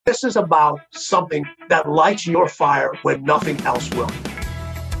This is about something that lights your fire when nothing else will.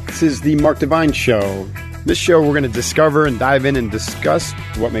 This is the Mark Divine Show. This show, we're going to discover and dive in and discuss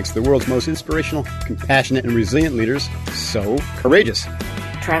what makes the world's most inspirational, compassionate, and resilient leaders so courageous.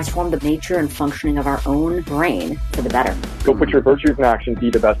 Transform the nature and functioning of our own brain for the better. Go put your virtues in action. Be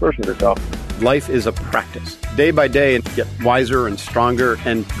the best version of yourself. Life is a practice. Day by day, and get wiser and stronger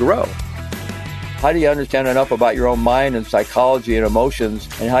and grow. How do you understand enough about your own mind and psychology and emotions,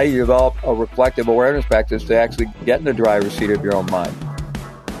 and how do you develop a reflective awareness practice to actually get in the driver's seat of your own mind?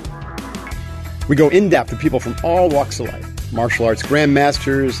 We go in-depth with people from all walks of life. Martial arts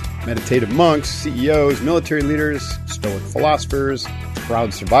grandmasters, meditative monks, CEOs, military leaders, stoic philosophers,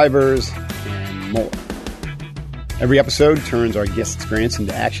 proud survivors, and more. Every episode turns our guest experience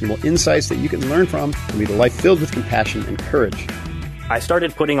into actionable insights that you can learn from and lead a life filled with compassion and courage. I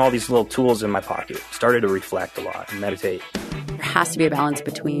started putting all these little tools in my pocket, started to reflect a lot and meditate. There has to be a balance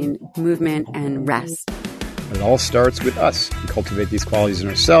between movement and rest. But it all starts with us. We cultivate these qualities in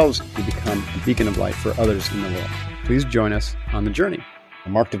ourselves. We become a beacon of light for others in the world. Please join us on the journey. The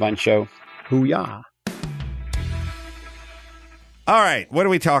Mark Divine Show. Hoo-yah. All right. What do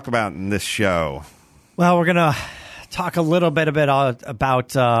we talk about in this show? Well, we're going to talk a little bit about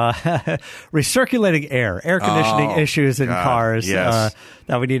recirculating air conditioning issues in cars yes.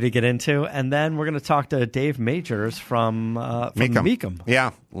 That we need to get into. And then we're going to talk to Dave Majors from Mecum.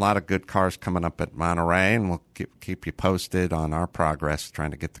 Yeah, a lot of good cars coming up at Monterey, and we'll keep you posted on our progress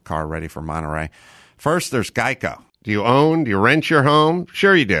trying to get the car ready for Monterey. First, there's Geico. Do you own? Do you rent your home?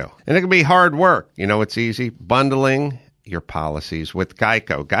 Sure you do. And it can be hard work. You know it's easy? Bundling your policies with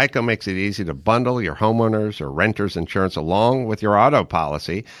Geico. Geico makes it easy to bundle your homeowners or renters insurance along with your auto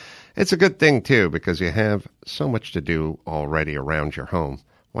policy. It's a good thing, too, because you have so much to do already around your home.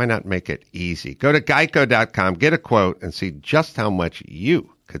 Why not make it easy? Go to geico.com, get a quote, and see just how much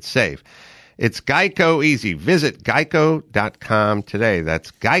you could save. It's Geico easy. Visit geico.com today.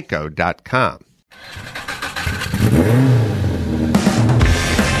 That's geico.com.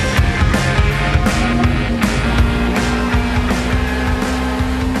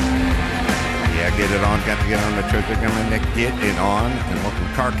 Get it on. Got to get on the trip. I'm going to get it on. And welcome to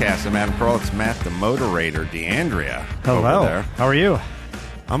CarCast. I'm Adam Pearl. It's Matt the Moderator, DeAndrea. Hello. Over there. How are you?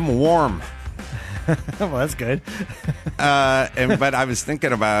 I'm warm. Well, that's good. But I was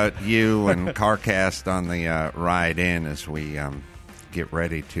thinking about you and CarCast on the ride in as we get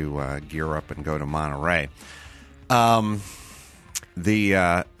ready to gear up and go to Monterey. I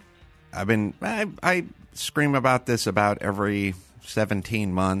scream about this about every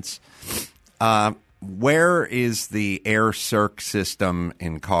 17 months. Where is the air circ system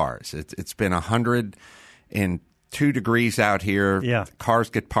in cars? It's been 102 degrees out here. Yeah. Cars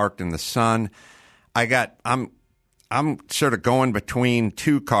get parked in the sun. I'm sort of going between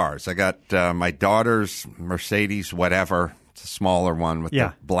two cars. I got my daughter's Mercedes, whatever. It's a smaller one with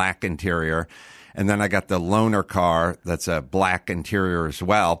the black interior. And then I got the loaner car that's a black interior as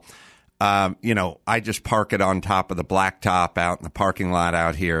well. I just park it on top of the blacktop out in the parking lot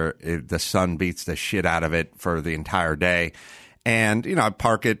out here. The sun beats the shit out of it for the entire day. And, I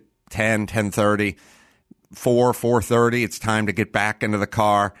park it 10, 10:30, 4:30. It's time to get back into the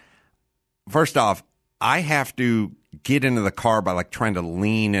car. First off, I have to get into the car by trying to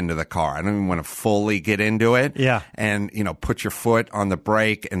lean into the car. I don't even want to fully get into it. Yeah. And, put your foot on the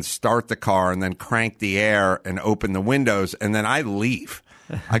brake and start the car and then crank the air and open the windows. And then I leave.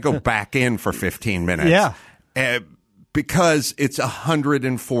 I go back in for 15 minutes. Yeah. Because it's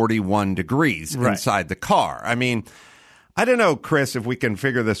 141 degrees inside the car. I mean, I don't know, Chris, if we can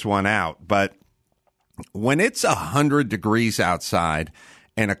figure this one out, but when it's 100 degrees outside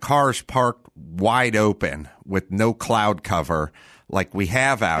and a car's parked wide open with no cloud cover like we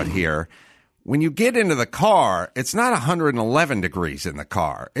have out here, when you get into the car, it's not 111 degrees in the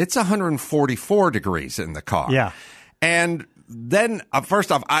car. It's 144 degrees in the car. Yeah. And then, first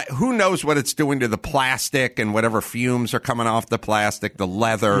off, who knows what it's doing to the plastic and whatever fumes are coming off the plastic, the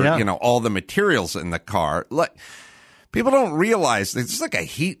leather, all the materials in the car. People don't realize it's like a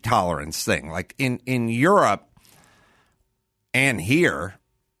heat tolerance thing. Like in Europe and here,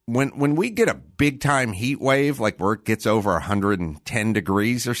 when we get a big time heat wave, like where it gets over 110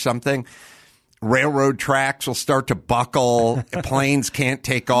 degrees or something, railroad tracks will start to buckle. Planes can't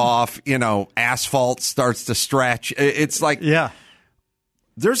take off. Asphalt starts to stretch. It's like,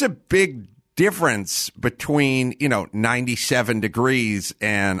 there's a big difference between, 97 degrees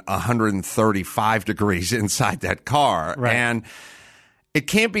and 135 degrees inside that car. Right. And it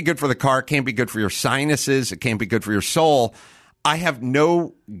can't be good for the car. It can't be good for your sinuses. It can't be good for your soul. I have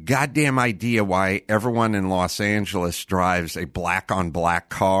no goddamn idea why everyone in Los Angeles drives a black on black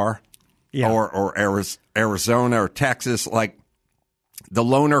car, or Arizona or Texas. Like the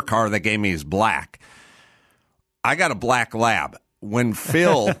loaner car they gave me is black. I got a black lab. When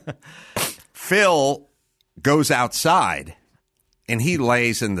Phil goes outside and he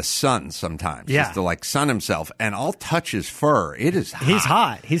lays in the sun sometimes just to like sun himself, and I'll touch his fur. It is hot. He's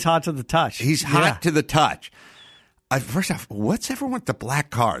hot. He's hot to the touch. He's hot to the touch. First off, what's everyone with the black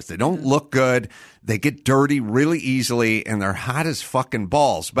cars? They don't look good. They get dirty really easily, and they're hot as fucking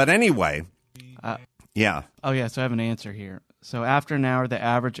balls. But anyway, yeah. Oh, yeah, so I have an answer here. So after an hour, the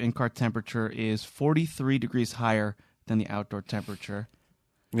average in-car temperature is 43 degrees higher than the outdoor temperature.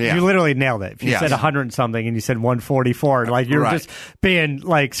 Yeah. You literally nailed it. If you said 100 and something and you said 144, like you were just being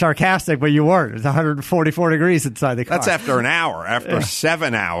like sarcastic, but you weren't. It's 144 degrees inside the car. That's after an hour. After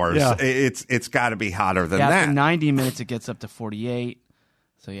 7 hours, it's got to be hotter than that. After 90 minutes, it gets up to 48.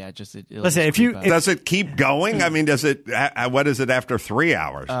 So yeah, listen. Does it keep going? I mean, does it? What is it after 3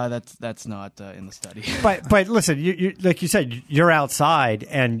 hours? That's not in the study. But listen, you like you said, you're outside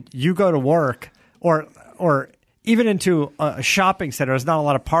and you go to work or even into a shopping center. There's not a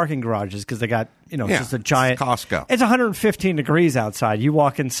lot of parking garages because they got just a giant Costco. It's 115 degrees outside. You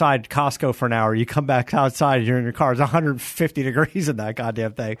walk inside Costco for an hour. You come back outside. You're in your car. It's 150 degrees in that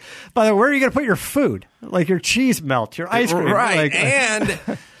goddamn thing. By the way, where are you going to put your food? Like your cheese melt, your ice cream, right? And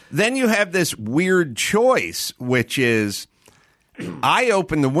then you have this weird choice, which is I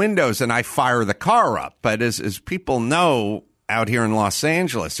open the windows and I fire the car up. But as people know, out here in Los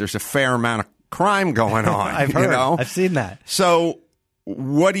Angeles, there's a fair amount of crime going on. I've heard. I've seen that. So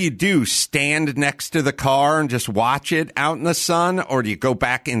what do? Stand next to the car and just watch it out in the sun? Or do you go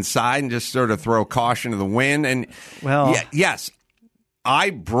back inside and just sort of throw caution to the wind? And yes, I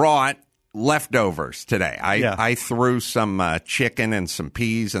brought leftovers today. I threw some chicken and some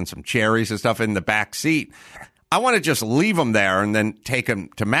peas and some cherries and stuff in the back seat. I want to just leave them there and then take them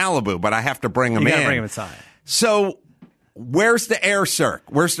to Malibu, but I have to bring them in. You got to bring them inside. So where's the air circ?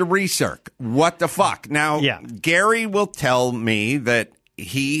 Where's the recirc? What the fuck? Now, Gary will tell me that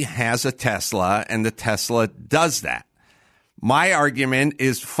he has a Tesla and the Tesla does that. My argument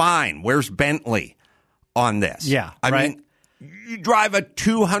is fine. Where's Bentley on this? Yeah. I mean, you drive a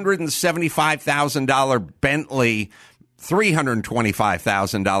 $275,000 Bentley,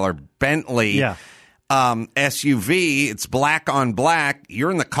 $325,000 Bentley SUV. It's black on black.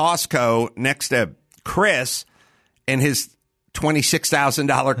 You're in the Costco next to Chris in his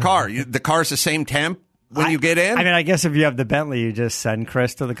 $26,000 car. The car's the same temp when you get in? I mean, I guess if you have the Bentley, you just send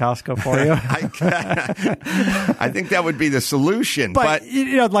Chris to the Costco for you. I think that would be the solution. But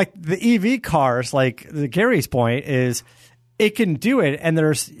like the EV cars, like Gary's point is it can do it, and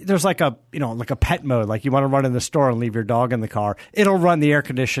there's like a pet mode, like you want to run in the store and leave your dog in the car. It'll run the air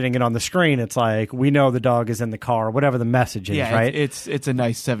conditioning, and on the screen, it's like we know the dog is in the car, whatever the message is, right? It's a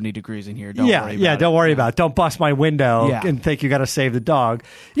nice 70 degrees in here. Don't worry about it. Don't worry about it. Don't bust my window and think you got to save the dog.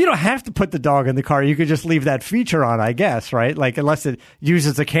 You don't have to put the dog in the car. You could just leave that feature on, I guess, right? Like unless it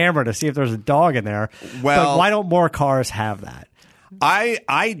uses a camera to see if there's a dog in there. Well, but why don't more cars have that?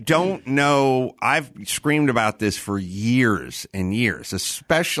 I don't know. I've screamed about this for years and years,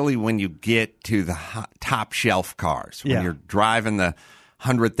 especially when you get to the top shelf cars, when you're driving the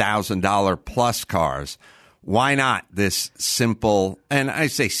 $100,000 plus cars. Why not this simple? And I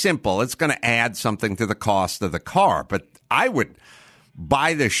say simple, it's going to add something to the cost of the car, but I would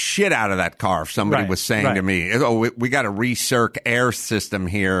buy the shit out of that car if somebody was saying to me, oh, we got a recirc air system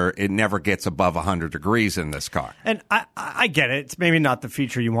here. It never gets above 100 degrees in this car. And I get it. It's maybe not the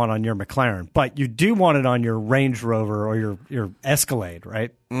feature you want on your McLaren, but you do want it on your Range Rover or your Escalade,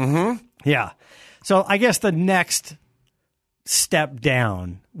 right? Mm-hmm. Yeah. So I guess the next step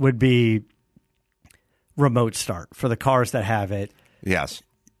down would be remote start for the cars that have it. Yes.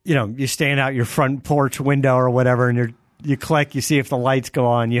 You stand out your front porch window or whatever, and you click, you see if the lights go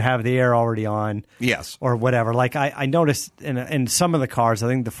on, you have the air already on. Yes. Or whatever. Like I noticed in some of the cars, I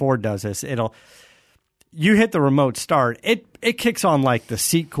think the Ford does this, you hit the remote start, it kicks on like the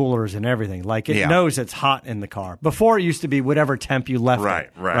seat coolers and everything. Like it knows it's hot in the car. Before it used to be whatever temp you left it.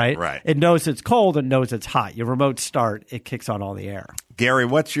 Right. It knows it's cold, it knows it's hot. Your remote start, it kicks on all the air. Gary,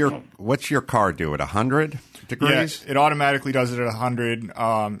 what's your car do at 100 degrees? Yeah, it automatically does it at 100.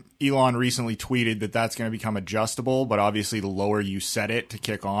 Elon recently tweeted that that's going to become adjustable, but obviously the lower you set it to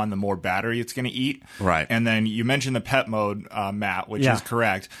kick on, the more battery it's going to eat. Right. And then you mentioned the pet mode, Matt, which is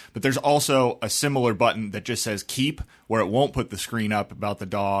correct. But there's also a similar button that just says keep, where it won't put the screen up about the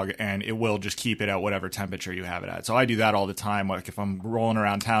dog, and it will just keep it at whatever temperature you have it at. So I do that all the time. Like if I'm rolling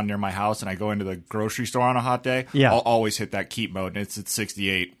around town near my house and I go into the grocery store on a hot day, I'll always hit that keep mode, and it's at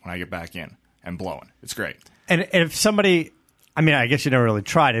 68 when I get back in and blowing. It's great. And if somebody, I mean, I guess you never really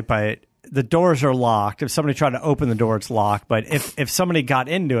tried it, but the doors are locked. If somebody tried to open the door, it's locked. But if somebody got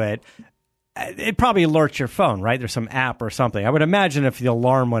into it, it probably alerts your phone, right? There's some app or something. I would imagine if the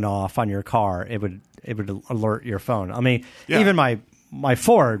alarm went off on your car, it would alert your phone. I mean, even my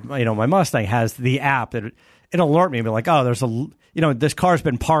Ford, my Mustang has the app that it'll alert me and be like, oh, there's this car's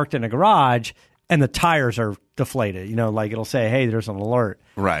been parked in a garage and the tires are deflated. Like it'll say, hey, there's an alert.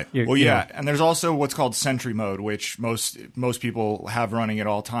 Right. And there's also what's called Sentry Mode, which most people have running at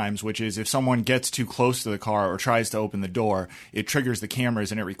all times, which is if someone gets too close to the car or tries to open the door, it triggers the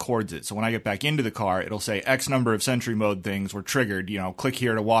cameras and it records it. So when I get back into the car, it'll say X number of Sentry Mode things were triggered. Click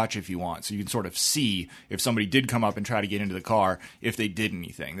here to watch if you want. So you can sort of see if somebody did come up and try to get into the car, if they did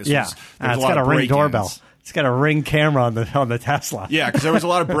anything. It's got a Ring doorbell. It's got a Ring camera on the Tesla. Yeah, because there was a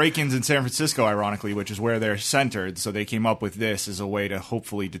lot of break-ins in San Francisco, ironically, which is where they're centered. So they came up with this as a way to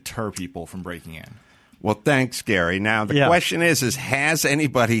hopefully deter people from breaking in. Well, thanks, Gary. Now, the question is has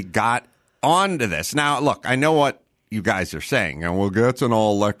anybody got onto this? Now, look, I know what you guys are saying. And well, it's an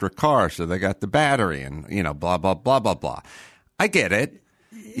all-electric car, so they got the battery and, blah, blah, blah, blah, blah. I get it.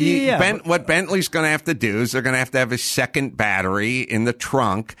 What Bentley's going to have to do is they're going to have a second battery in the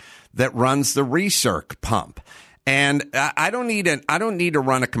trunk that runs the recirc pump. And I don't need to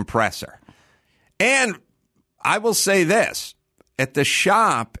run a compressor. And I will say this. At the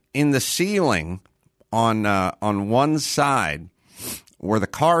shop, in the ceiling on one side where the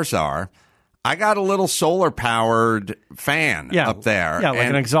cars are, I got a little solar-powered fan up there. Yeah, like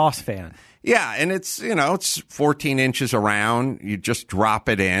an exhaust fan. Yeah, and it's 14 inches around. You just drop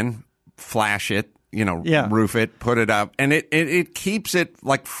it in, flash it, roof it, put it up, and it keeps it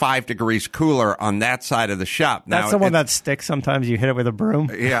like 5 degrees cooler on that side of the shop. That's the one that sticks. Sometimes you hit it with a broom.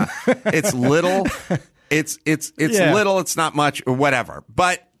 Yeah, it's little. It's little. It's not much or whatever.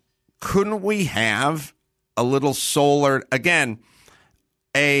 But couldn't we have a little solar? Again,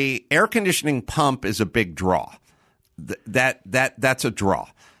 a air conditioning pump is a big draw. That's a draw.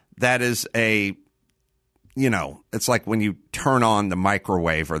 That is a, it's like when you turn on the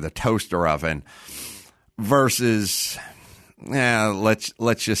microwave or the toaster oven versus, let's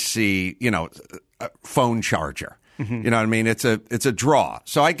just see, a phone charger. Mm-hmm. You know what I mean? It's a draw.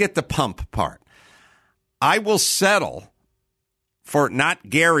 So I get the pump part. I will settle for not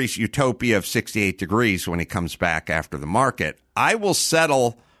Gary's utopia of 68 degrees when he comes back after the market. I will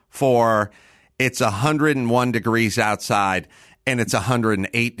settle for it's 101 degrees outside and it's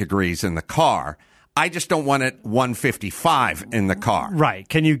 108 degrees in the car. I just don't want it 155 in the car. Right.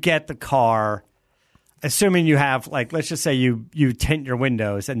 Can you get the car, assuming you have, like, let's just say you tint your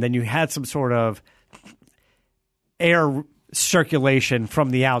windows and then you had some sort of air circulation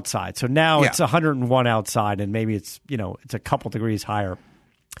from the outside. So now it's 101 outside and maybe it's, it's a couple degrees higher.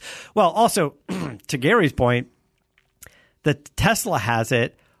 Well, also, to Gary's point, the Tesla has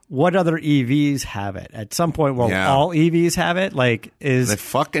it. What other EVs have it? At some point, all EVs have it? Like, they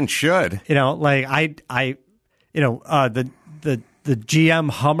fucking should. The GM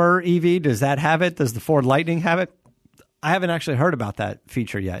Hummer EV, does that have it? Does the Ford Lightning have it? I haven't actually heard about that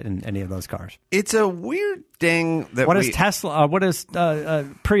feature yet in any of those cars. It's a weird thing that What does Tesla? What does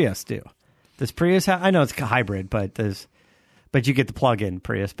Prius do? Does Prius have? I know it's a hybrid, but you get the plug-in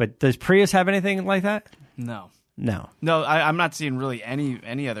Prius. But does Prius have anything like that? No. I'm not seeing really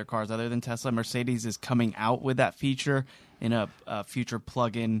any other cars other than Tesla. Mercedes is coming out with that feature in a future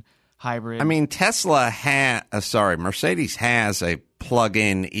plug-in hybrid. I mean, Mercedes has a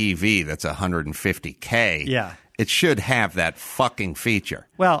plug-in EV that's 150K. Yeah. It should have that fucking feature.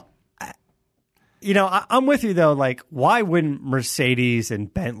 Well, I'm with you, though. Like, why wouldn't Mercedes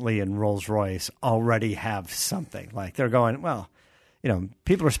and Bentley and Rolls-Royce already have something? Like, they're going, well,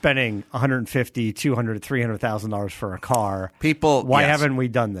 people are spending $150,000, $200,000, $300,000 for a car. Why haven't we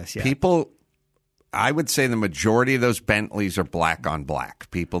done this yet? I would say the majority of those Bentleys are black on black.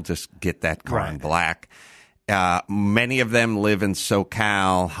 People just get that car in black. Many of them live in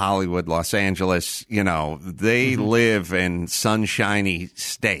SoCal, Hollywood, Los Angeles. They live in sunshiny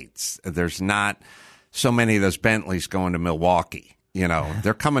states. There's not so many of those Bentleys going to Milwaukee.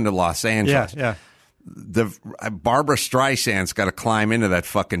 They're coming to Los Angeles. Yeah. The Barbara Streisand's got to climb into that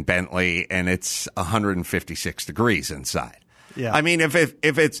fucking Bentley, and it's 156 degrees inside. Yeah. I mean, if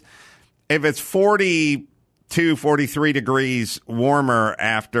it's 42, 43 degrees warmer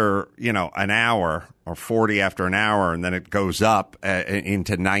after an hour, or 40 after an hour, and then it goes up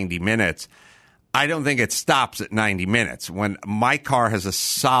into 90 minutes, I don't think it stops at 90 minutes. When my car has a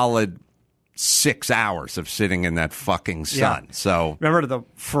solid 6 hours of sitting in that fucking sun. Yeah. So remember the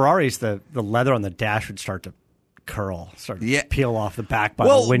Ferraris, the leather on the dash would start to curl, to peel off the back by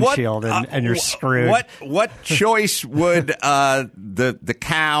the windshield, and you're screwed. What choice would the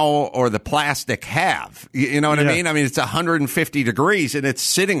cow or the plastic have? You know what I mean? I mean, it's 150 degrees and it's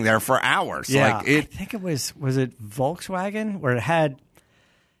sitting there for hours. Yeah, like I think it was it Volkswagen where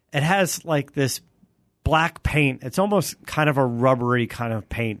it has like this black paint. It's almost kind of a rubbery kind of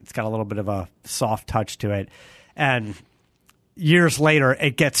paint. It's got a little bit of a soft touch to it, and years later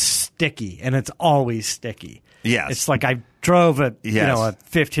it gets sticky, and it's always sticky. Yes. It's like I drove a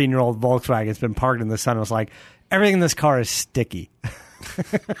 15-year-old Volkswagen. It's been parked in the sun. I was like, everything in this car is sticky.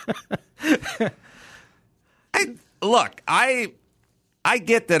 I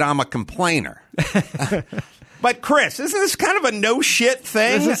get that I'm a complainer. But Chris, isn't this kind of a no shit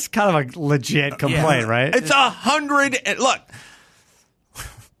thing? This is kind of a legit complaint, right? It's 100. Look,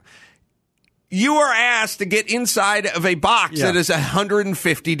 you are asked to get inside of a box that is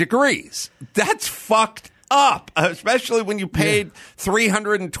 150 degrees. That's fucked up, especially when you paid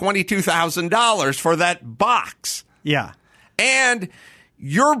 $322,000 for that box. Yeah. And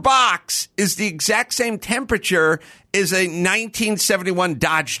your box is the exact same temperature as a 1971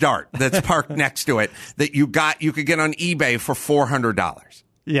 Dodge Dart that's parked next to it that you could get on eBay for $400.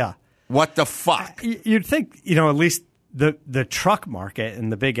 Yeah. What the fuck? You'd think, at least the truck market and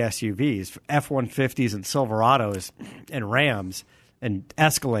the big SUVs, F-150s and Silverados and Rams and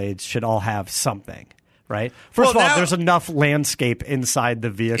Escalades should all have something. Right. First of all, there's enough landscape inside the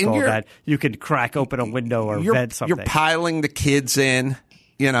vehicle that you could crack open a window or vent something. You're piling the kids in,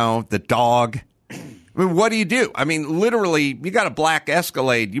 the dog. I mean, what do? I mean, literally, you got a black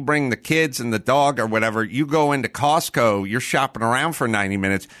Escalade. You bring the kids and the dog or whatever. You go into Costco. You're shopping around for 90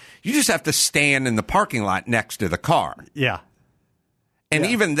 minutes. You just have to stand in the parking lot next to the car. Yeah. And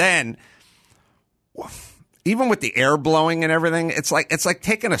even then, even with the air blowing and everything, it's like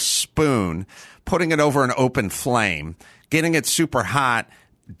taking a spoon, putting it over an open flame, getting it super hot,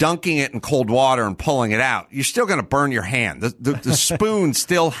 dunking it in cold water and pulling it out. You're still going to burn your hand. The spoon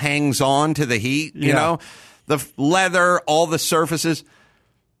still hangs on to the heat, you know? The leather, all the surfaces.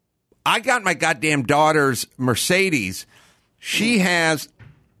 I got my goddamn daughter's Mercedes. She has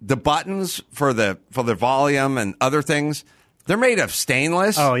the buttons for the volume and other things. They're made of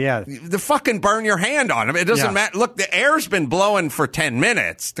stainless. Oh, yeah. They fucking burn your hand on them. It doesn't matter. Look, the air's been blowing for 10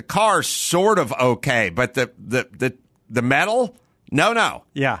 minutes. The car's sort of okay, but the metal, no.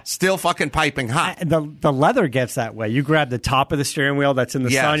 Yeah. Still fucking piping hot. The leather gets that way. You grab the top of the steering wheel that's in the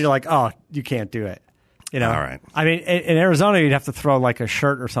sun, you're like, oh, you can't do it. All right. I mean, in Arizona, you'd have to throw like a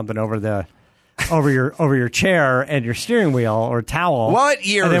shirt or something over your chair and your steering wheel or a towel. What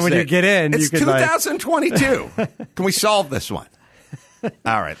year is it? And then when you get in, it's 2022. Can we solve this one?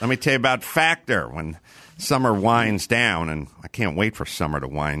 All right. Let me tell you about Factor. When summer winds down, and I can't wait for summer to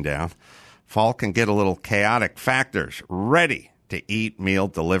wind down, fall can get a little chaotic. Factor's ready-to-eat meal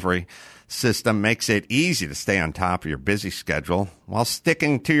delivery system makes it easy to stay on top of your busy schedule while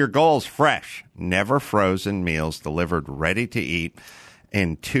sticking to your goals. Fresh, never frozen meals delivered ready to eat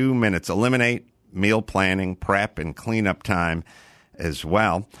in 2 minutes. Eliminate meal planning, prep, and cleanup time as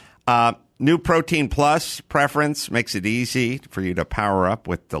well. New Protein Plus preference makes it easy for you to power up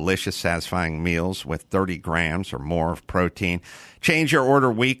with delicious, satisfying meals with 30 grams or more of protein. Change your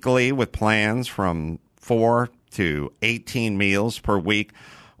order weekly with plans from 4 to 18 meals per week,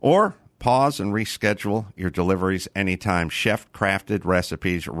 or pause and reschedule your deliveries anytime. Chef-crafted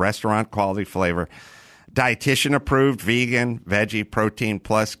recipes, restaurant-quality flavor, dietitian-approved, vegan, veggie, protein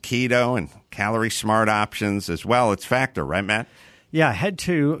plus, keto, and calorie-smart options as well. It's Factor, right, Matt? Yeah, head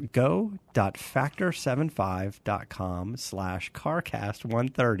to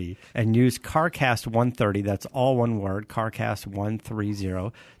go.factor75.com/CarCast130 and use CarCast130, that's all one word,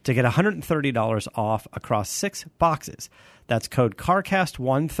 CarCast130, to get $130 off across 6 boxes. That's code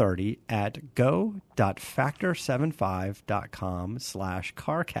CarCast130 at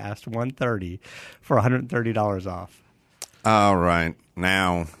go.factor75.com/CarCast130 for $130 off. All right.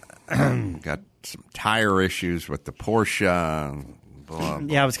 Now, got some tire issues with the Porsche. Blah,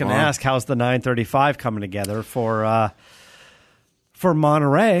 blah, I was going to ask, how's the 935 coming together for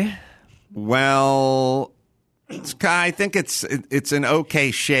Monterey? Well, I think it's in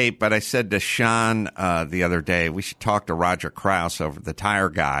okay shape, but I said to Sean the other day, we should talk to Roger Krause, over the tire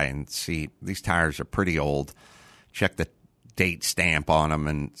guy, and see, these tires are pretty old. Check the date stamp on them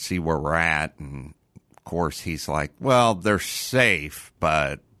and see where we're at. And, of course, he's like, well, they're safe,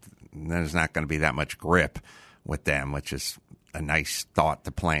 but there's not going to be that much grip with them, which is a nice thought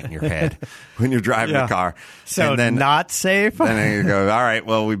to plant in your head when you're driving the car. So then, not safe? Then you go, all right,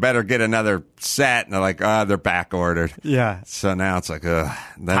 well, we better get another set. And they're like, they're back ordered. Yeah. So now it's like, ugh.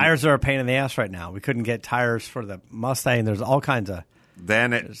 Tires are a pain in the ass right now. We couldn't get tires for the Mustang. There's all kinds of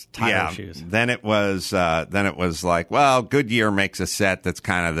tire issues. Then it was like, well, Goodyear makes a set that's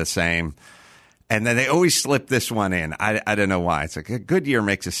kind of the same. And then they always slip this one in. I don't know why. It's like Goodyear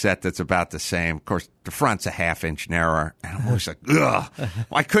makes a set that's about the same. Of course, the front's a half-inch narrower. And I'm always like, ugh,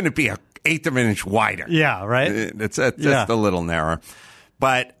 why couldn't it be an eighth of an inch wider? Yeah, right? It's just a little narrower.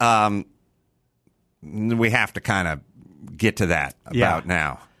 But we have to kind of get to that about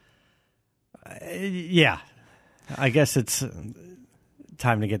now. Yeah. I guess it's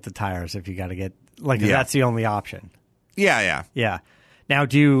time to get the tires if you got to get – that's the only option. Yeah. Now,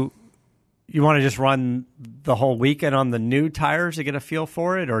 do you want to just run the whole weekend on the new tires to get a feel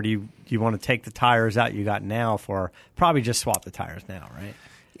for it, or do you want to take the tires out you got now for probably just swap the tires now, right?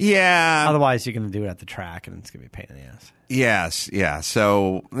 Yeah. Otherwise, you're going to do it at the track, and it's going to be a pain in the ass. Yes, yeah.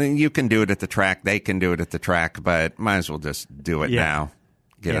 So you can do it at the track. They can do it at the track, but might as well just do it now.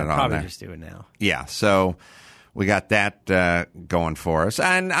 Get it on probably there. Just do it now. Yeah, so we got that going for us.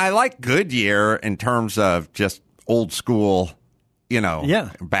 And I like Goodyear in terms of just old school,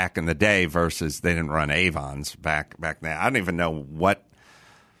 back in the day versus they didn't run Avons back then. I don't even know I'm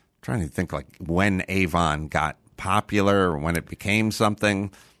trying to think like when Avon got popular or when it became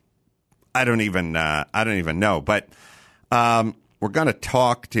something. I don't even know. But we're going to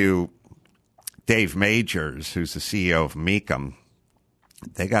talk to Dave Majors, who's the CEO of Mecum.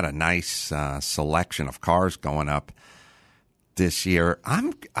 They got a nice selection of cars going up this year.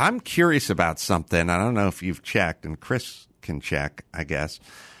 I'm curious about something. I don't know if you've checked, and Chris can check, I guess,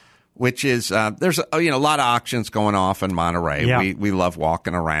 which is there's a lot of auctions going off in Monterey. Yeah. We love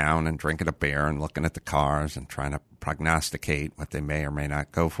walking around and drinking a beer and looking at the cars and trying to prognosticate what they may or may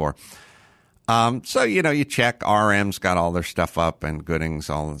not go for. So, you check RM's got all their stuff up and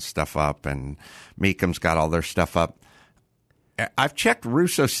Gooding's all the stuff up and Mecum's got all their stuff up. I've checked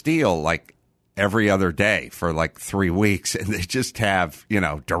Russo Steel like every other day for like 3 weeks, and they just have,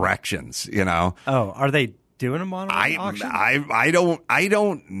 directions, Oh, are they doing a Monterey auction? I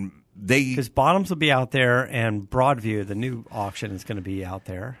don't. Because Bottoms will be out there, and Broadview, the new auction, is going to be out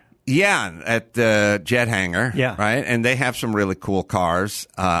there. Yeah, at the Jet Hangar. Yeah. Right? And they have some really cool cars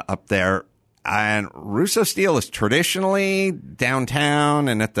up there. And Russo Steel is traditionally downtown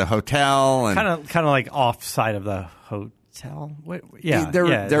and at the hotel. And kind of like off side of the hotel.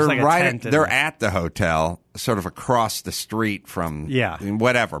 They're like right. They're at the hotel, sort of across the street from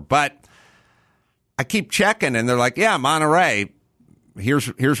whatever. But I keep checking, and they're like, "Yeah, Monterey. Here's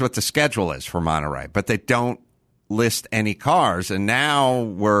what the schedule is for Monterey," but they don't list any cars. And now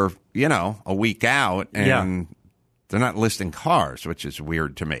we're a week out, and they're not listing cars, which is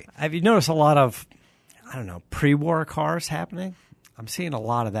weird to me. Have you noticed a lot of pre-war cars happening? I'm seeing a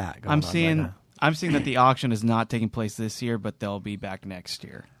lot of that. I'm seeing that the auction is not taking place this year, but they'll be back next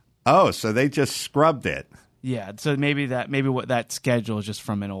year. Oh, so they just scrubbed it. Yeah, so maybe what that schedule is just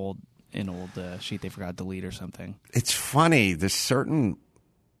from an old sheet they forgot to delete or something. It's funny. There's certain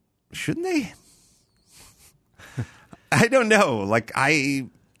shouldn't they? I don't know.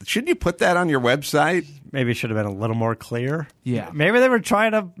 Shouldn't you put that on your website? Maybe it should have been a little more clear. Yeah, maybe they were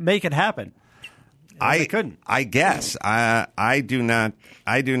trying to make it happen. They couldn't. I guess. I do not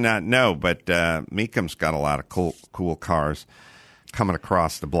know, but Mecum's got a lot of cool cars coming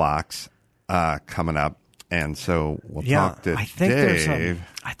across the blocks coming up, and so we'll talk to Dave.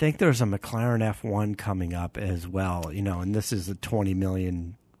 I think there's a McLaren F1 coming up as well. And this is a 20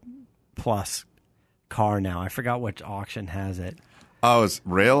 million plus car now. I forgot which auction has it. Oh,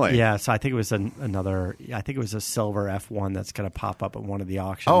 really? Yeah, so I think it was another. I think it was a silver F1 that's going to pop up at one of the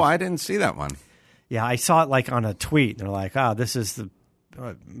auctions. Oh, I didn't see that one. Yeah, I saw it on a tweet. They're like, this is the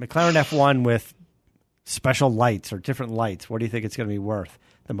McLaren F1 with special lights or different lights. What do you think it's going to be worth?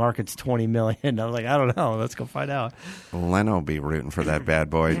 The market's $20 million. I was like, I don't know. Let's go find out. Leno will be rooting for that bad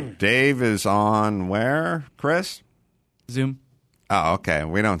boy. Dave is on where, Chris? Zoom. Oh, okay.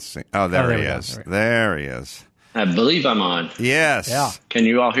 We don't see. Oh, there he is. There he is. I believe I'm on. Yes. Yeah. Can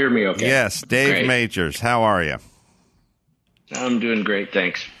you all hear me okay? Yes. Dave Great. Majors, how are you? I'm doing great,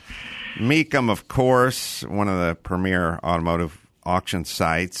 thanks. Mecum, of course, one of the premier automotive auction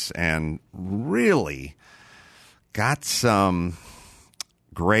sites, and really got some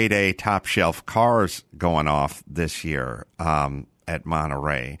grade A top shelf cars going off this year at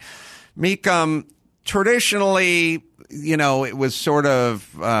Monterey. Mecum, traditionally, it was sort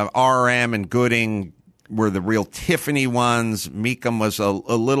of RM and Gooding were the real Tiffany ones. Mecum was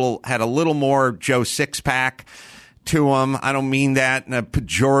had a little more Joe Sixpack to them. I don't mean that in a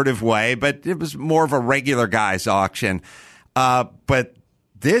pejorative way, but it was more of a regular guy's auction. But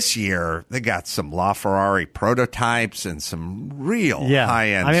this year, they got some LaFerrari prototypes and some real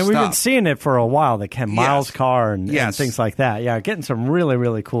high-end stuff. I mean, we've been seeing it for a while, the Ken Miles car and things like that. Yeah, getting some really,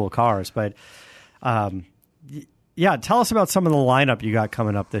 really cool cars. But, tell us about some of the lineup you got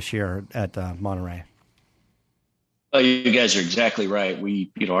coming up this year at Monterey. Well, you guys are exactly right.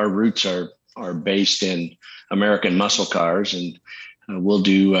 Our roots are based in American muscle cars, and we'll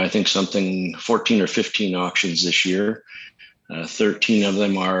do, I think, 14 or 15 auctions this year. 13 of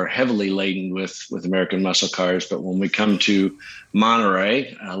them are heavily laden with American muscle cars. But when we come to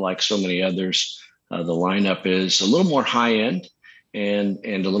Monterey, like so many others, the lineup is a little more high end and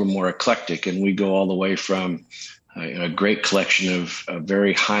a little more eclectic. And we go all the way from a great collection of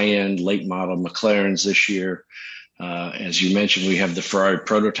very high end late model McLarens this year. As you mentioned, we have the Ferrari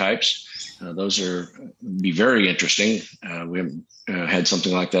prototypes. Those be very interesting. We haven't had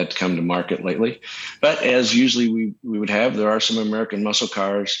something like that come to market lately. But as usually we would have, there are some American muscle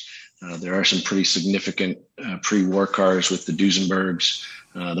cars. There are some pretty significant pre-war cars with the Duesenbergs,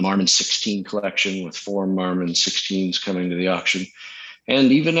 the Marmon 16 collection with 4 Marmon 16s coming to the auction,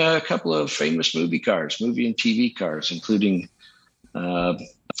 and even a couple of famous movie and TV cars, including the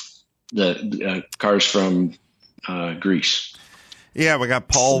cars from Greece. Yeah, we got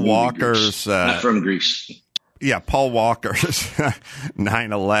Paul Walker's. Not from Greece. Yeah, Paul Walker's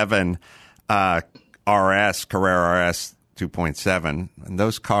 911 RS, Carrera RS 2.7. And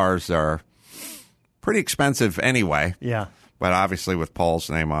those cars are pretty expensive anyway. Yeah. But obviously with Paul's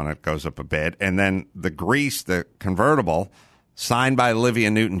name on it, goes up a bit. And then the Greece, the convertible, signed by Olivia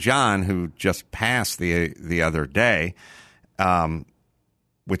Newton-John, who just passed the other day,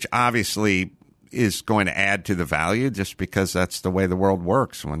 which obviously is going to add to the value just because that's the way the world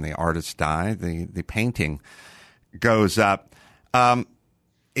works. When the artists die, the painting goes up.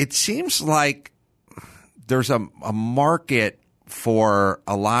 It seems like there's a market for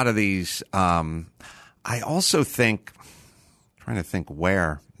a lot of these. I also think, trying to think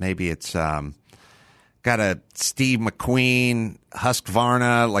where, maybe it's got a Steve McQueen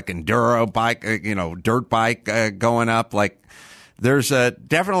Husqvarna, like enduro bike, dirt bike going up. Like there's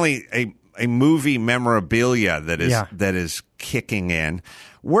definitely a movie memorabilia that is kicking in.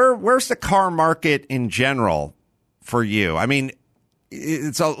 Where's the car market in general for you? I mean,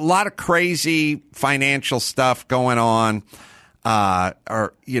 it's a lot of crazy financial stuff going on,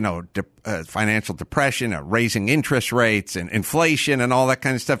 financial depression, raising interest rates and inflation and all that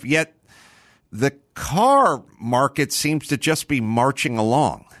kind of stuff. Yet the car market seems to just be marching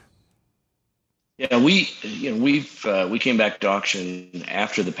along. Yeah, we came back to auction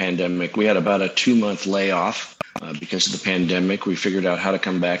after the pandemic. We had about a 2-month layoff because of the pandemic. We figured out how to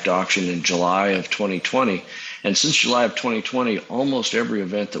come back to auction in July of 2020. And since July of 2020, almost every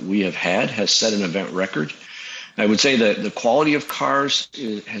event that we have had has set an event record. I would say that the quality of cars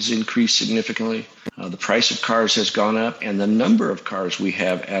has increased significantly. The price of cars has gone up, and the number of cars we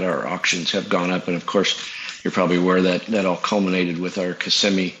have at our auctions have gone up. And of course, you're probably aware that all culminated with our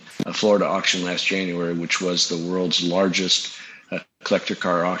Kissimmee, Florida auction last January, which was the world's largest collector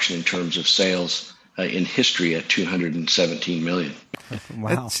car auction in terms of sales in history at $217 million.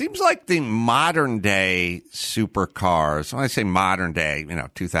 Wow. It seems like the modern day supercars, when I say modern day,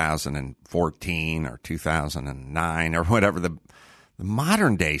 2014 or 2009 or whatever, the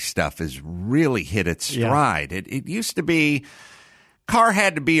modern day stuff has really hit its stride. Yeah. It used to be, car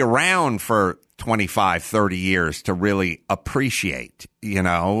had to be around for 25, 30 years to really appreciate.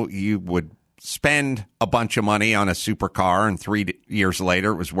 You would spend a bunch of money on a supercar, and 3 years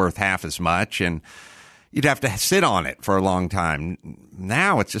later it was worth half as much, and you'd have to sit on it for a long time.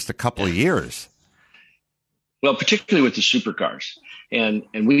 Now it's just a couple of years. Well, particularly with the supercars. And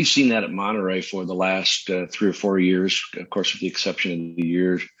we've seen that at Monterey for the last 3 or 4 years, of course, with the exception of the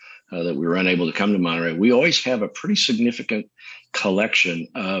years that we were unable to come to Monterey. We always have a pretty significant collection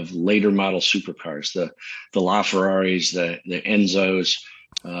of later model supercars, the LaFerraris, the Enzos,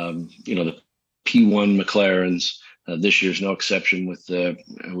 the P1 McLarens. This year's no exception with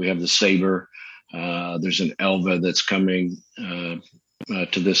we have the Sabre. There's an Elva that's coming to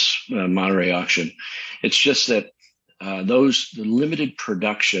this Monterey auction. It's just that the limited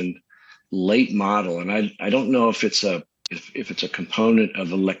production late model, and I don't know if it's a component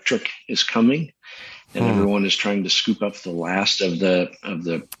of electric is coming, and everyone is trying to scoop up the last of the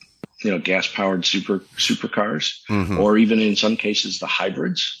gas powered supercars, or even in some cases the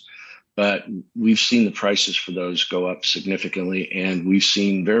hybrids. But we've seen the prices for those go up significantly, and we've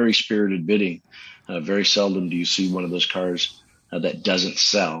seen very spirited bidding. Very seldom do you see one of those cars that doesn't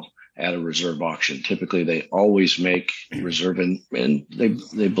sell at a reserve auction. Typically, they always make reserve, and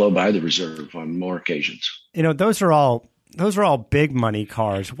they blow by the reserve on more occasions. Those are all big money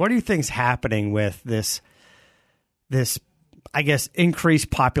cars. What do you think's happening with this? I guess increased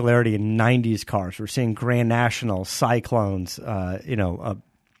popularity in '90s cars. We're seeing Grand Nationals, Cyclones, Supras,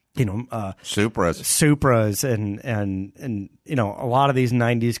 and a lot of these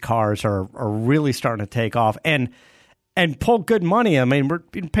 '90s cars are really starting to take off and pull good money. I mean, we're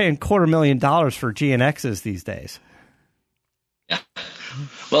paying $250,000 for GNXs these days. Yeah.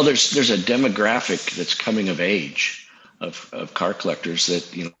 Well, there's a demographic that's coming of age of car collectors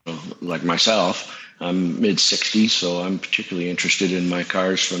that, like myself. I'm mid-60s, so I'm particularly interested in my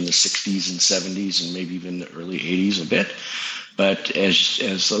cars from the 60s and 70s and maybe even the early 80s a bit. But as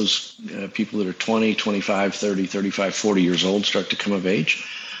those people that are 20, 25, 30, 35, 40 years old start to come of age,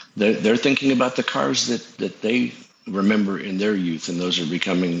 they're thinking about the cars that they remember in their youth, and those are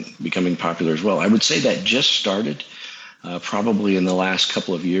becoming popular as well. I would say that just started probably in the last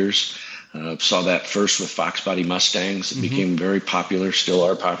couple of years. Saw that first with Fox body Mustangs that became very popular, still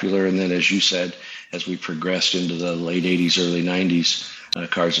are popular. And then, as you said, as we progressed into the late 80s, early 90s,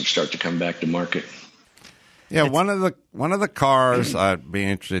 cars have started to come back to market. Yeah, one of the cars I'd be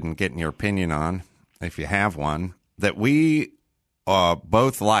interested in getting your opinion on, if you have one, that we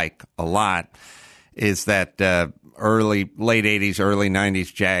both like a lot, is that late 80s, early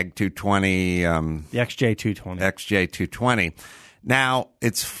 90s Jag 220. The XJ 220. XJ 220. Now,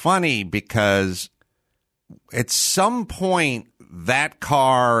 it's funny because at some point, that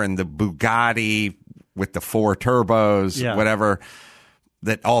car and the Bugatti with the 4 turbos, whatever,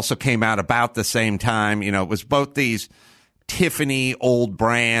 that also came out about the same time, it was both these Tiffany old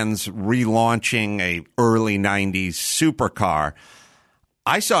brands relaunching a early 90s supercar.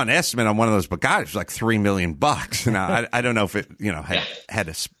 I saw an estimate on one of those Bugattis, it was like $3 million. Now, I don't know if it, had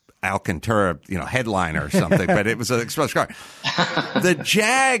a Alcantara, headliner or something, but it was an expensive car. The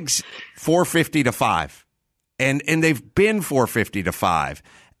Jags, $450,000 to $500,000, and they've been $450,000 to $500,000,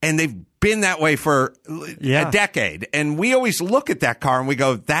 and they've been that way for a decade. And we always look at that car and we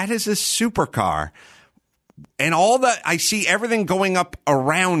go, that is a supercar. And I see everything going up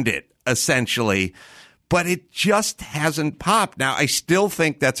around it, essentially, but it just hasn't popped. Now, I still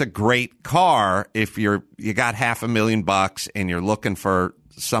think that's a great car if you got $500,000 and you're looking for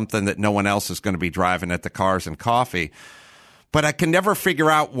something that no one else is going to be driving at the Cars and Coffee. But I can never figure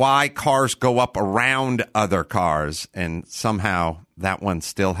out why cars go up around other cars, and somehow that one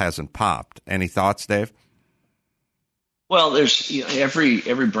still hasn't popped. Any thoughts, Dave? Well, there's every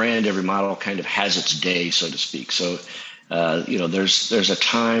brand, every model kind of has its day, so to speak. So, there's a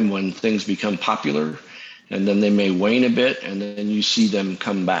time when things become popular, and then they may wane a bit, and then you see them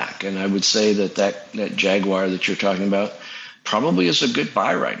come back. And I would say that Jaguar that you're talking about probably is a good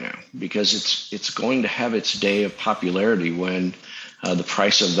buy right now, because it's going to have its day of popularity when the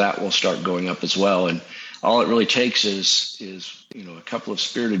price of that will start going up as well. And all it really takes is a couple of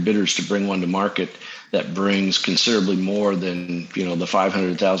spirited bidders to bring one to market that brings considerably more than the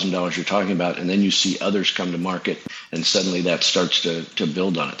 $500,000 you're talking about, and then you see others come to market, and suddenly that starts to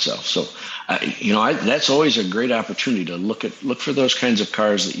build on itself. So, that's always a great opportunity to look for those kinds of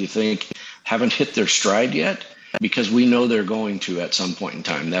cars that you think haven't hit their stride yet, because we know they're going to at some point in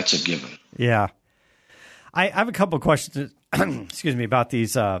time. That's a given. Yeah. I have a couple of questions, excuse me, about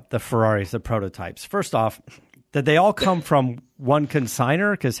these, the Ferraris, the prototypes. First off, did they all come from one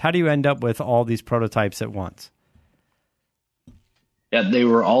consignor? Because how do you end up with all these prototypes at once? Yeah, they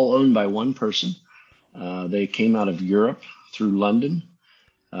were all owned by one person. They came out of Europe through London.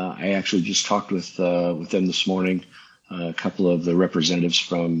 I actually just talked with them this morning. A couple of the representatives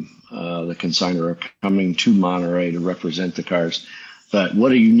from the consignor are coming to Monterey to represent the cars. But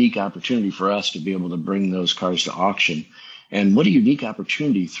what a unique opportunity for us to be able to bring those cars to auction. And what a unique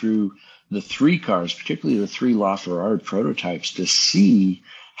opportunity through the 3 cars, particularly the 3 LaFerrari prototypes, to see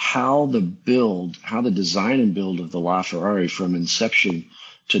how the design and build of the LaFerrari from inception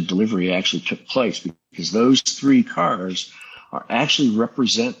to delivery actually took place. Because those 3 cars actually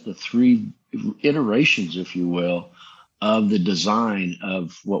represent the 3 iterations, if you will, of the design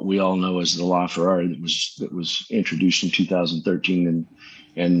of what we all know as the LaFerrari that was introduced in 2013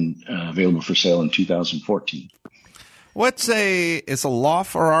 and available for sale in 2014. Is a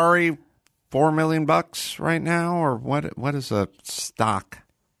LaFerrari $4 million right now, or what is a stock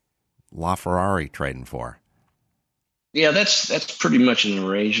LaFerrari trading for? Yeah, that's pretty much in the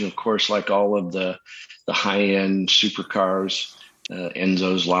range, and of course, like all of the high-end supercars,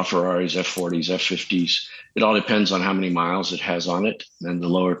 Enzos, LaFerraris, F40s, F50s. It all depends on how many miles it has on it. And the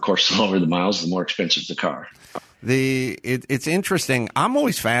lower the miles, the more expensive the car. It's interesting. I'm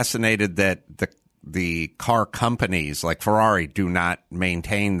always fascinated that the car companies like Ferrari do not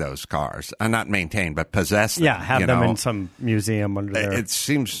maintain those cars. Not maintain, but possess them. Yeah, have them in some museum under their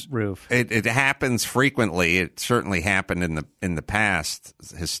roof. It happens frequently. It certainly happened in the past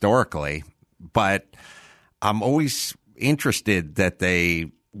historically, but I'm always interested that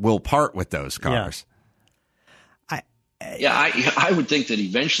they will part with those cars. I would think that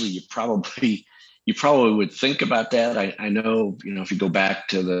eventually you probably would think about that. I know, if you go back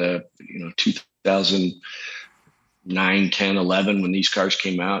to the 2009, 10, 11, when these cars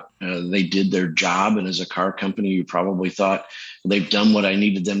came out, they did their job. And as a car company, you probably thought, they've done what I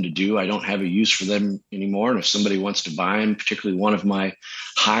needed them to do. I don't have a use for them anymore. And if somebody wants to buy them, particularly one of my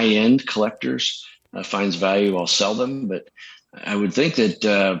high-end collectors finds value, I'll sell them. But I would think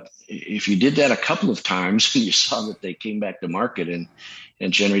that if you did that a couple of times and you saw that they came back to market and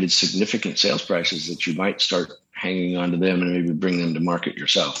generated significant sales prices, that you might start hanging on to them and maybe bring them to market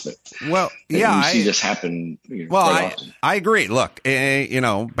yourself. But you see this happen. Often. I agree. Look,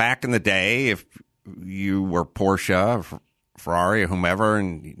 back in the day, if you were Porsche, Ferrari, or whomever,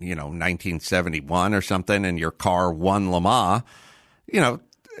 in 1971 or something, and your car won Le Mans,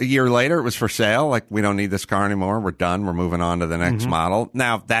 a year later it was for sale. Like, we don't need this car anymore. We're done. We're moving on to the next model.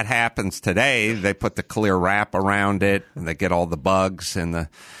 Now, if that happens today, they put the clear wrap around it, and they get all the bugs and the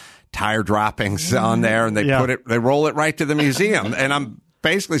tire droppings on there, and they roll it right to the museum. And I'm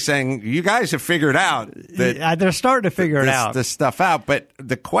basically saying, you guys have figured out that they're starting to figure this stuff out. But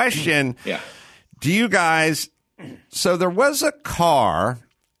the question, do you guys? So there was a car,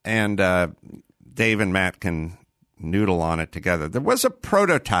 and Dave and Matt can noodle on it together. There was a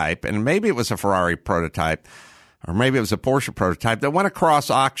prototype, and maybe it was a Ferrari prototype, or maybe it was a Porsche prototype that went across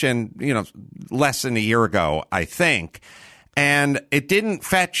auction, less than a year ago, I think. And it didn't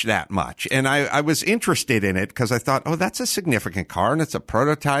fetch that much. And I was interested in it because I thought, that's a significant car, and it's a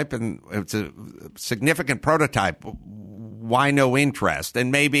prototype, and it's a significant prototype. Why no interest?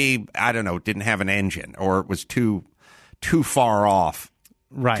 And maybe, I don't know, it didn't have an engine, or it was too far off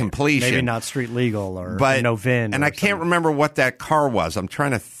completion. Maybe not street legal, or no VIN. And I can't remember what that car was. I'm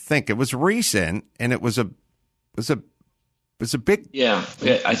trying to think. It was recent, and it was a big. Yeah.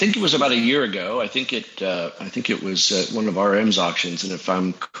 I think it was about a year ago. I think it was at one of RM's auctions, and if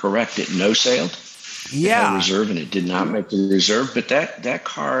I'm correct, it no-sailed. Yeah. Reserve, and it did not make the reserve. But that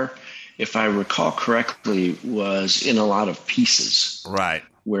car, if I recall correctly, was in a lot of pieces. Right.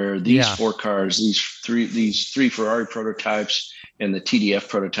 Where these four cars, these three Ferrari prototypes and the TDF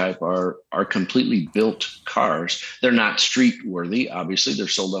prototype are completely built cars. They're not street worthy. Obviously, they're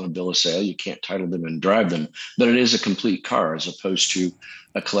sold on a bill of sale. You can't title them and drive them, but it is a complete car as opposed to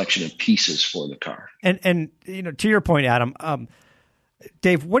a collection of pieces for the car. And to your point, Adam,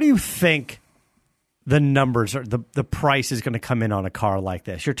 Dave, what do you think the numbers are, the price is going to come in on a car like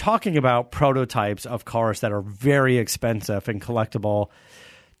this? You're talking about prototypes of cars that are very expensive and collectible.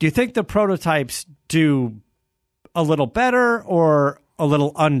 Do you think the prototypes do a little better or a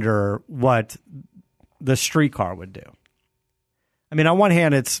little under what the street car would do? I mean, on one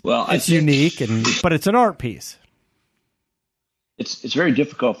hand, it's unique, but it's an art piece. It's very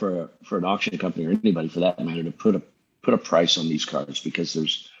difficult for an auction company, or anybody for that matter, to put a price on these cars because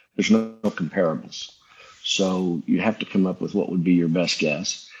there's no comparables. So you have to come up with what would be your best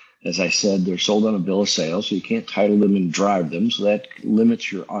guess. As I said, they're sold on a bill of sale, so you can't title them and drive them. So that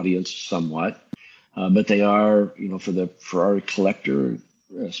limits your audience somewhat. But they are, for the Ferrari collector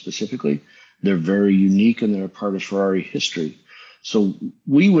specifically, they're very unique, and they're a part of Ferrari history. So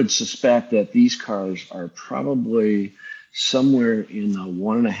we would suspect that these cars are probably somewhere in the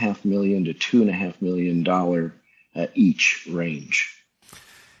 $1.5 million to $2.5 million each range.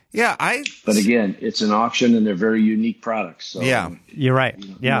 Yeah, But again, it's an auction, and they're very unique products. So, you're right.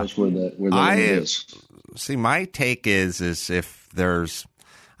 Who knows where the limit is. See, my take is if there's,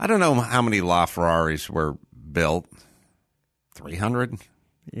 I don't know how many LaFerraris were built. 300?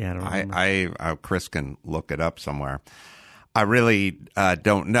 Yeah, I don't remember. Chris can look it up somewhere. I really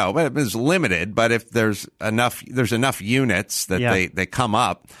don't know, but it was limited. But if there's enough units that they come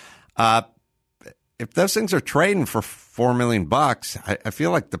up. If those things are trading for $4 million, I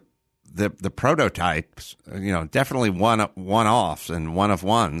feel like the prototypes, definitely one-offs and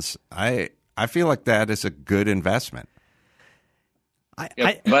one-of-ones. I feel like that is a good investment.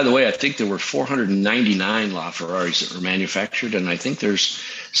 By the way, I think there were 499 LaFerraris that were manufactured, and I think there's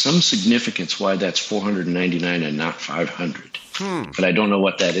some significance why that's 499 and not 500. But I don't know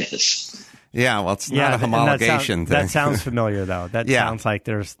what that is. Yeah, well, it's not a homologation thing. That sounds familiar, though. That sounds like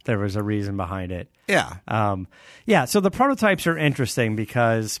there was a reason behind it. Yeah. So the prototypes are interesting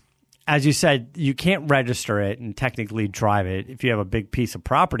because as you said, you can't register it and technically drive it. If you have a big piece of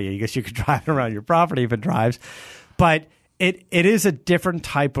property, I guess you could drive it around your property if it drives. But it is a different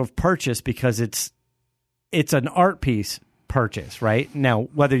type of purchase because it's an art piece purchase, right? Now,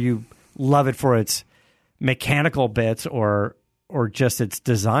 whether you love it for its mechanical bits or just its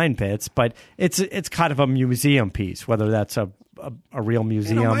design bits, but it's kind of a museum piece, whether that's a real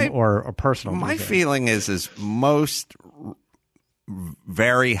museum or a personal museum. My feeling is most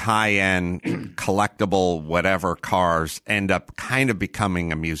very high-end collectible whatever cars end up kind of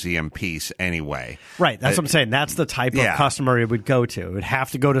becoming a museum piece anyway. Right. That's what I'm saying. That's the type of customer it would go to. It would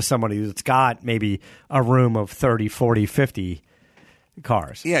have to go to somebody that's got maybe a room of 30, 40, 50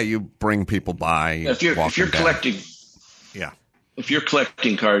 cars. Yeah, you bring people by. If you're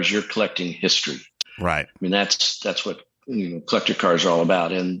collecting cars, you're collecting history. Right. I mean, that's what collector cars are all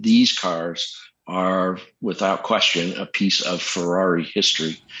about. And these cars are, without question, a piece of Ferrari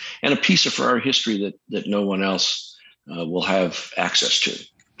history, and a piece of Ferrari history that no one else will have access to.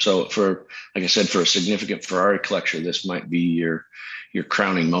 So like I said, for a significant Ferrari collector, this might be your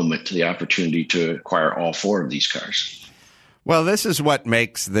crowning moment, to the opportunity to acquire all four of these cars. Well, this is what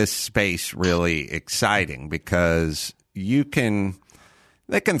makes this space really exciting, because they can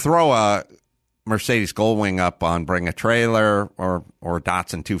throw a Mercedes Gullwing up on Bring a Trailer or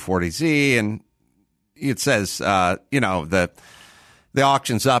Datsun 240Z, and it says, the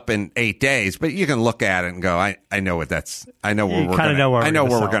auction's up in 8 days, but you can look at it and go, I know what that's. I know where we're going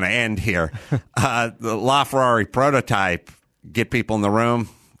to end here. The LaFerrari prototype, get people in the room,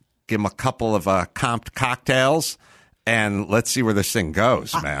 give them a couple of comped cocktails, and let's see where this thing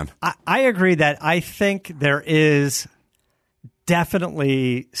goes, man. I agree that I think there is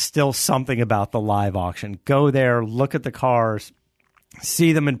definitely still something about the live auction. Go there, look at the cars,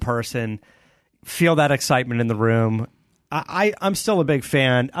 see them in person, feel that excitement in the room. I'm still a big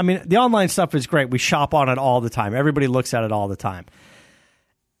fan. I mean, the online stuff is great. We shop on it all the time. Everybody looks at it all the time.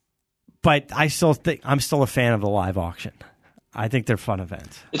 But I still think I'm still a fan of the live auction. I think they're fun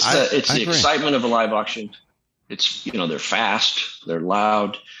events. It's the excitement of a live auction. It's, they're fast, they're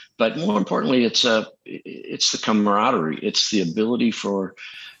loud, but more importantly, it's the camaraderie. It's the ability for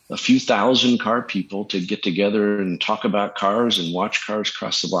a few thousand car people to get together and talk about cars and watch cars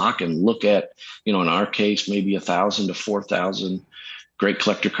cross the block and look at, in our case, maybe 1,000 to 4,000 great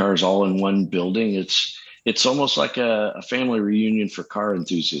collector cars all in one building. It's almost like a family reunion for car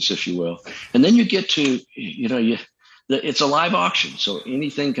enthusiasts, if you will. And then you get to, it's a live auction, so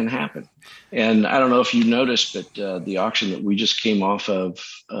anything can happen. And I don't know if you noticed, but the auction that we just came off of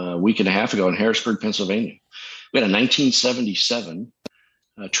a week and a half ago in Harrisburg, Pennsylvania, we had a 1977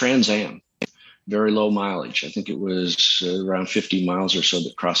 Trans Am, very low mileage. I think it was around 50 miles or so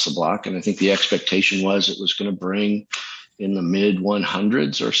that crossed the block. And I think the expectation was it was going to bring in the mid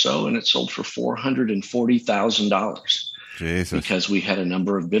 100s or so, and it sold for $440,000. Jesus. Because we had a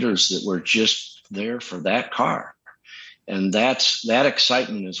number of bidders that were just there for that car. And that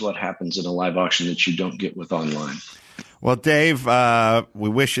excitement is what happens in a live auction that you don't get with online. Well, Dave, we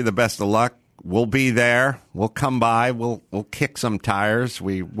wish you the best of luck. We'll be there. We'll come by. We'll kick some tires.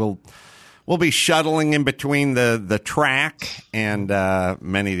 We'll be shuttling in between the track and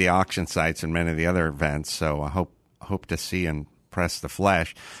many of the auction sites and many of the other events. So I hope to see and press the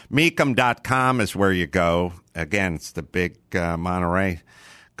flesh. Mecum.com is where you go. Again, it's the big Monterey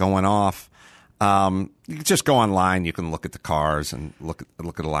going off. You can just go online. You can look at the cars and look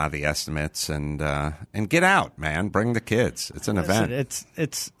at a lot of the estimates and get out, man. Bring the kids. It's an event.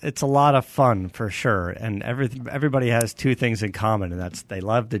 It's a lot of fun for sure. And everybody has two things in common, and that's they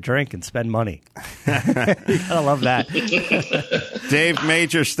love to drink and spend money. You gotta love that. Dave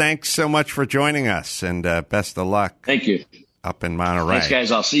Majors, thanks so much for joining us, and best of luck. Thank you. Up in Monterey. Thanks,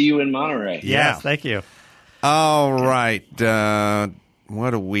 guys. I'll see you in Monterey. Yeah, thank you. All right.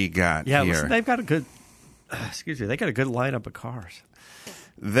 What do we got here? Listen, they've got a good. They got a good lineup of cars.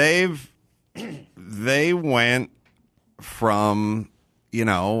 They went from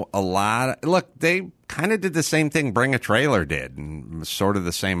a lot. Look, they kind of did the same thing Bring a Trailer did, in sort of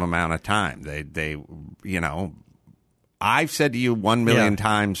the same amount of time. They I've said to you 1 million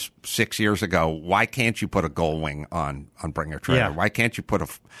times 6 years ago, why can't you put a Gullwing on Bring a Trailer? Yeah. Why can't you put a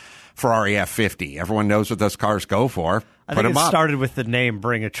Ferrari F50? Everyone knows what those cars go for. I think it started with the name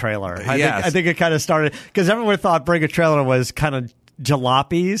Bring a Trailer. Yes. I think it kind of started because everyone thought Bring a Trailer was kind of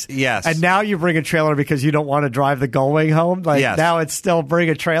jalopies. Yes. And now you bring a trailer because you don't want to drive the Gullwing home. Now it's still Bring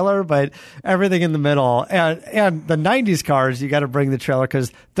a Trailer, but everything in the middle. And the 90s cars, you got to bring the trailer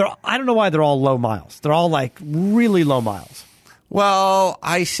because I don't know why they're all low miles. They're all like really low miles. Well,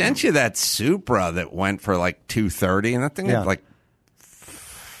 I sent you that Supra that went for like $230, and that thing had like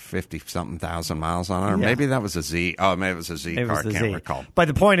 50-something thousand miles on it. Or maybe that was a Z. Oh, maybe it was a Z car. I can't recall. But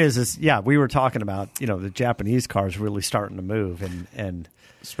the point is, we were talking about, the Japanese cars really starting to move. and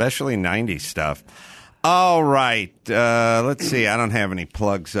especially 90s stuff. All right. Let's see. I don't have any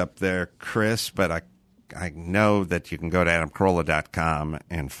plugs up there, Chris, but I know that you can go to adamcarolla.com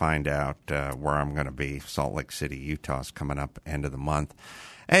and find out where I'm going to be. Salt Lake City, Utah's coming up end of the month.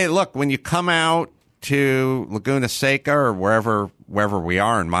 Hey, look, when you come out to Laguna Seca or wherever we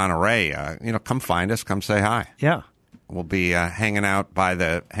are in Monterey, come find us, come say hi. Yeah. We'll be hanging out by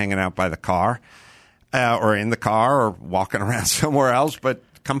the car or in the car or walking around somewhere else, but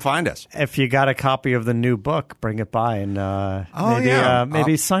come find us. If you got a copy of the new book, bring it by and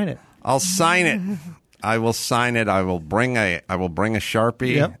maybe sign it. I'll sign it. I will sign it. I will bring a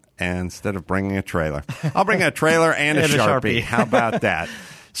Sharpie, and instead of bringing a trailer, I'll bring a trailer and a Sharpie. How about that?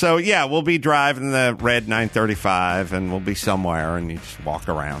 So we'll be driving the red 935, and we'll be somewhere, and you just walk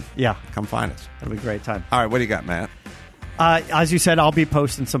around. Yeah, come find us. It'll be a great time. All right, what do you got, Matt? As you said, I'll be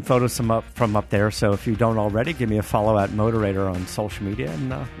posting some photos from up there. So if you don't already, give me a follow at Moderator on social media, and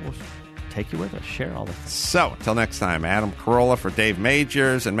we'll take you with us. Share all this. So until next time, Adam Carolla for Dave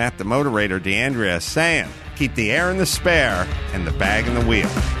Majors and Matt the Moderator, DeAndrea saying, keep the air in the spare and the bag in the wheel.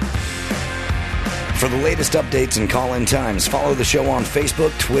 For the latest updates and call-in times, follow the show on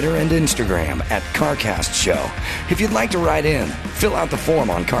Facebook, Twitter, and Instagram at CarCast Show. If you'd like to write in, fill out the form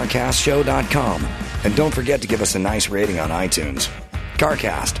on CarCastShow.com. And don't forget to give us a nice rating on iTunes.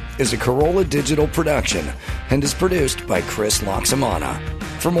 CarCast is a Carolla digital production and is produced by Chris Loxamana.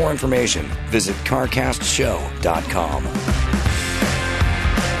 For more information, visit CarCastShow.com.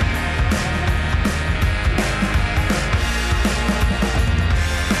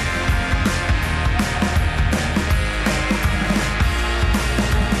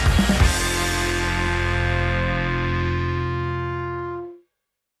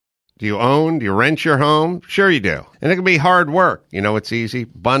 Do you own? Do you rent your home? Sure you do. And it can be hard work. You know it's easy?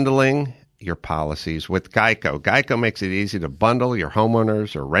 Bundling your policies with Geico. Geico makes it easy to bundle your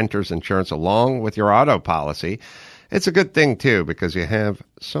homeowners or renters insurance along with your auto policy. It's a good thing, too, because you have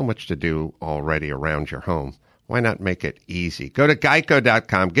so much to do already around your home. Why not make it easy? Go to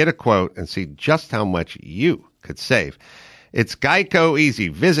geico.com, get a quote, and see just how much you could save. It's Geico easy.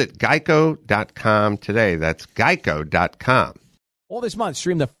 Visit geico.com today. That's geico.com. All this month,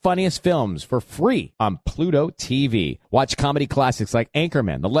 stream the funniest films for free on Pluto TV. Watch comedy classics like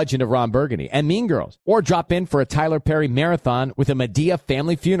Anchorman, The Legend of Ron Burgundy, and Mean Girls. Or drop in for a Tyler Perry marathon with a Medea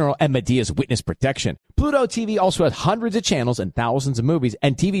family funeral and Medea's witness protection. Pluto TV also has hundreds of channels and thousands of movies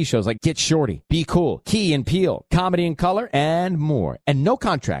and TV shows like Get Shorty, Be Cool, Key and Peele, Comedy in Color, and more. And no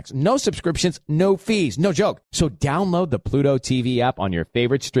contracts, no subscriptions, no fees, no joke. So download the Pluto TV app on your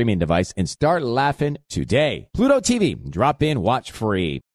favorite streaming device and start laughing today. Pluto TV, drop in, watch free.